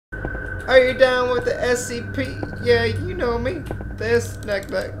Are you down with the SCP? Yeah, you know me. This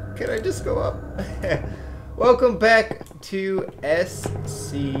can I just go up? Welcome back to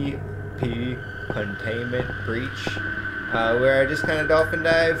SCP Containment Breach, where I just kind of dolphin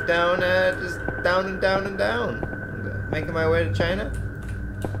dive down, just down and down and down, making my way to China.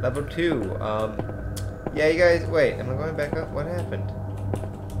 Level 2. Yeah, you guys. Wait, am I going back up? What happened?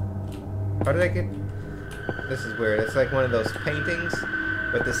 How did I get? This is weird. It's like one of those paintings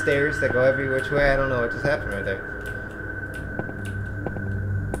with the stairs that go every which way. I don't know what just happened right there.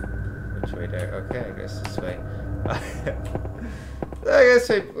 Which way there? Okay, I guess this way. I guess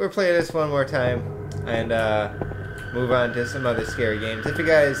we're playing this one more time and move on to some other scary games. If you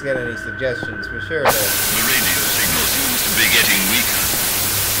guys got any suggestions, be sure to. The radio signal seems to be getting weaker.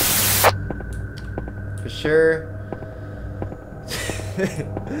 For sure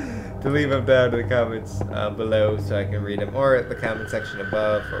to leave them down in the comments below so I can read them, or the comment section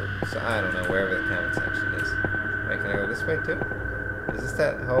above, or so, I don't know, wherever the comment section is. Wait, can I go this way too? Is this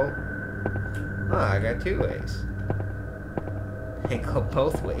that hole? Oh, I got 2 ways. I can go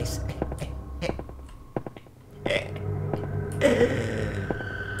both ways.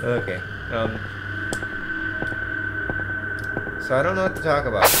 Okay. So I don't know what to talk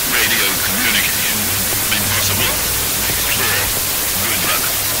about. Radio communication impossible. Good luck.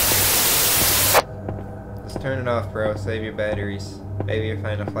 Just turn it off, bro. Save your batteries. Maybe you'll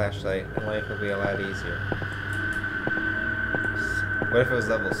find a flashlight, and life will be a lot easier. What if it was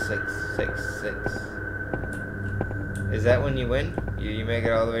level 666? Is that when you win? You make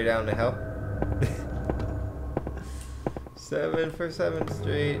it all the way down to hell? 7 for 7th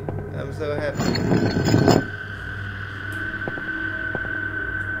Street. I'm so happy.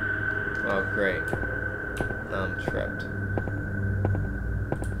 Oh, great. Now I'm trapped.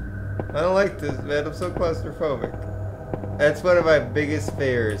 I don't like this, man. I'm so claustrophobic. That's one of my biggest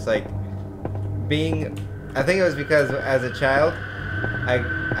fears. Like, being... I think it was because as a child, I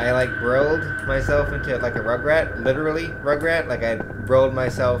like rolled myself into like a rugrat. Literally, rugrat. Like, I rolled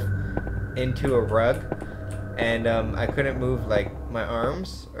myself into a rug. And I couldn't move like my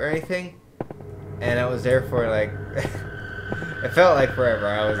arms or anything, and I was there for like it felt like forever.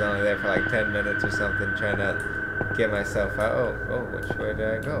 I was only there for like 10 minutes or something, trying to get myself out. Oh, which way did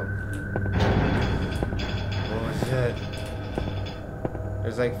I go? Oh shit!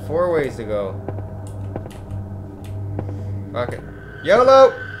 There's like 4 ways to go. Fuck it,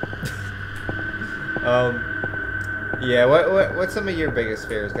 YOLO! Yeah, what's some of your biggest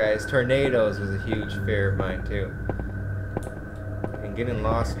fears, guys? Tornadoes was a huge fear of mine, too. And getting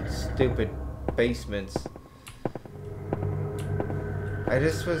lost in stupid basements. I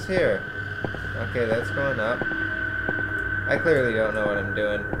just was here. Okay, that's going up. I clearly don't know what I'm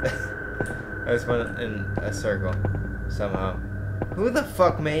doing. I just went in a circle, somehow. Who the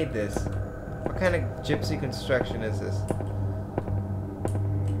fuck made this? What kind of gypsy construction is this?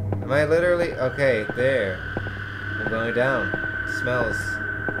 Am I literally... Okay, there. I'm going down. It smells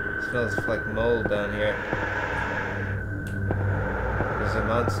like mold down here. There's a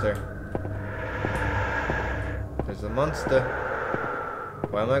monster. There's a monster.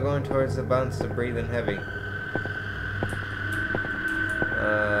 Why am I going towards the monster breathing heavy?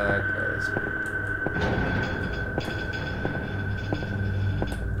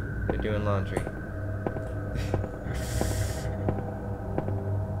 They're doing laundry.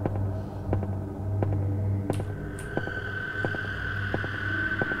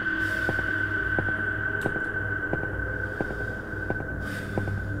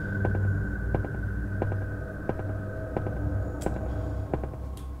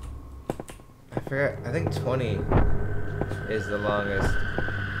 I think 20 is the longest.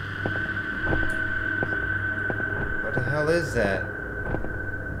 What the hell is that?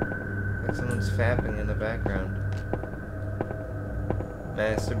 Like someone's fapping in the background.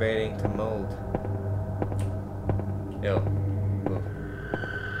 Masturbating to mold. Ew.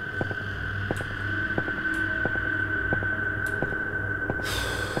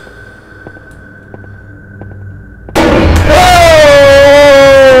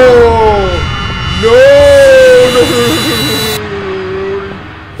 Ooh.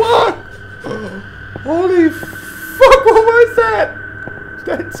 Holy fuck, what was that?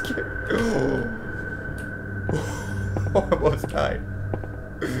 That scared me. Oh, I almost died.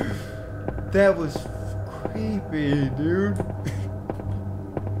 That was creepy, dude.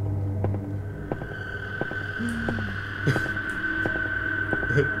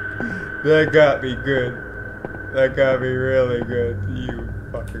 That got me good. That got me really good, you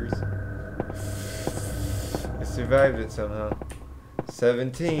fuckers. I survived it somehow.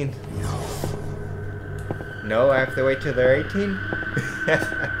 17. No, I have to wait till they're 18?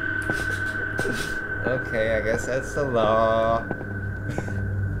 Okay, I guess that's the law.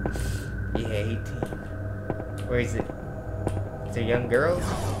 Yeah, 18. Where is it? Is there young girls?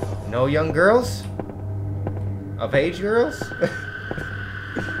 No young girls? Of age girls?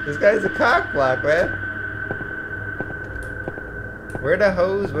 This guy's a cockblock, man. Where the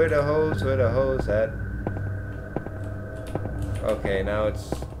hose? Where the hose? Where the hose at? Okay, now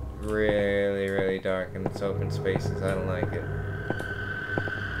it's really, really dark and it's open spaces. I don't like it.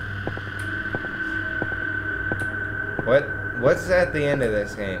 What's at the end of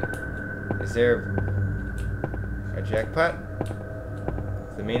this game? Is there a jackpot?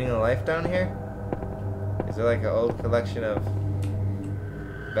 Is the meaning of life down here? Is there like an old collection of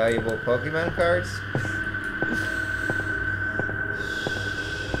valuable Pokemon cards?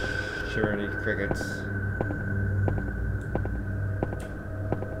 Surely crickets.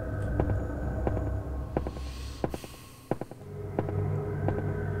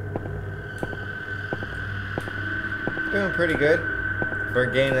 Doing pretty good for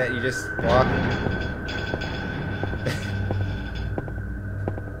a game that you just walk.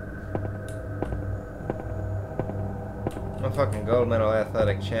 I'm a fucking gold medal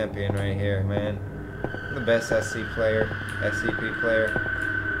athletic champion right here, man. I'm the best SCP player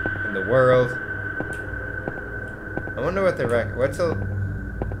in the world. I wonder what the record.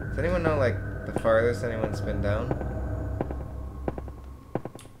 Does anyone know like the farthest anyone's been down?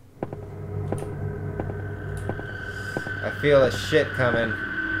 I feel a shit coming.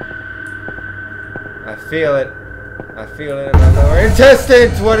 I feel it. I feel it in my lower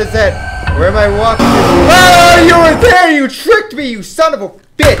intestines. What is that? Where am I walking? Oh, you were there! You tricked me, you son of a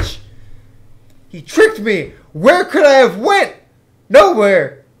bitch! He tricked me. Where could I have went?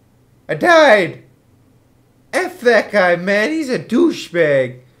 Nowhere. I died. F that guy, man. He's a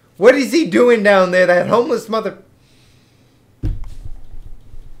douchebag. What is he doing down there? That homeless mother.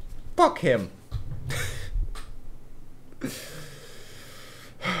 Fuck him.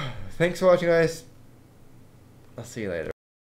 Thanks for watching, guys. I'll see you later.